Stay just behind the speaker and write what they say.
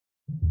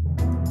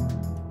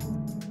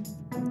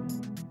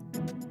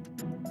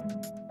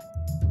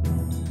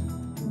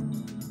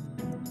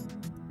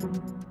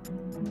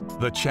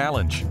The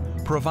challenge: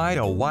 provide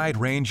a wide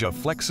range of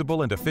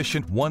flexible and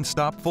efficient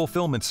one-stop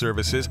fulfillment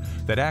services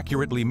that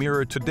accurately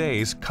mirror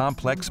today's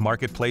complex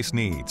marketplace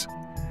needs.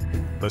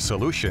 The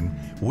solution: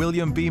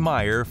 William B.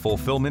 Meyer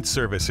Fulfillment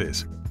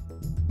Services.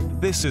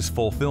 This is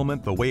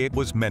fulfillment the way it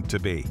was meant to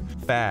be: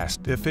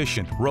 fast,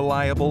 efficient,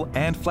 reliable,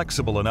 and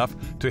flexible enough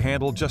to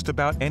handle just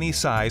about any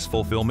size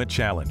fulfillment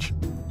challenge.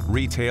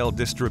 Retail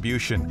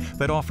distribution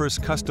that offers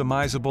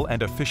customizable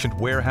and efficient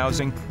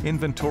warehousing,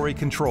 inventory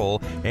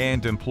control,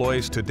 and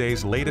employs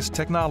today's latest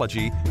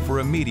technology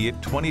for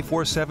immediate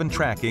 24/7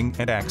 tracking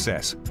and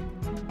access.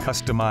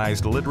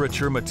 Customized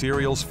literature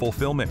materials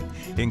fulfillment,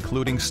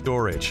 including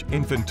storage,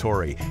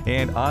 inventory,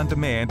 and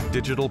on-demand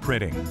digital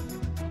printing.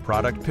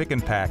 Product pick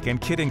and pack and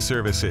kitting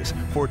services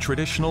for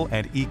traditional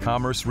and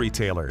e-commerce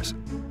retailers.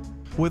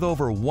 With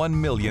over 1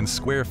 million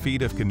square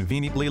feet of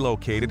conveniently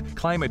located,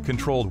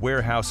 climate-controlled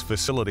warehouse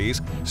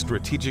facilities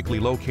strategically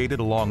located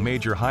along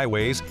major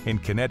highways in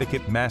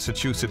Connecticut,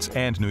 Massachusetts,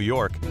 and New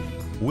York,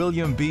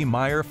 William B.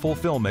 Meyer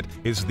Fulfillment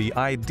is the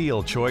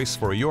ideal choice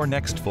for your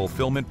next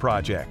fulfillment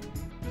project.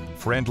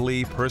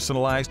 Friendly,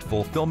 personalized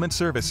fulfillment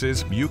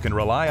services you can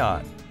rely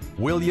on.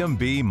 William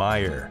B.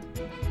 Meyer.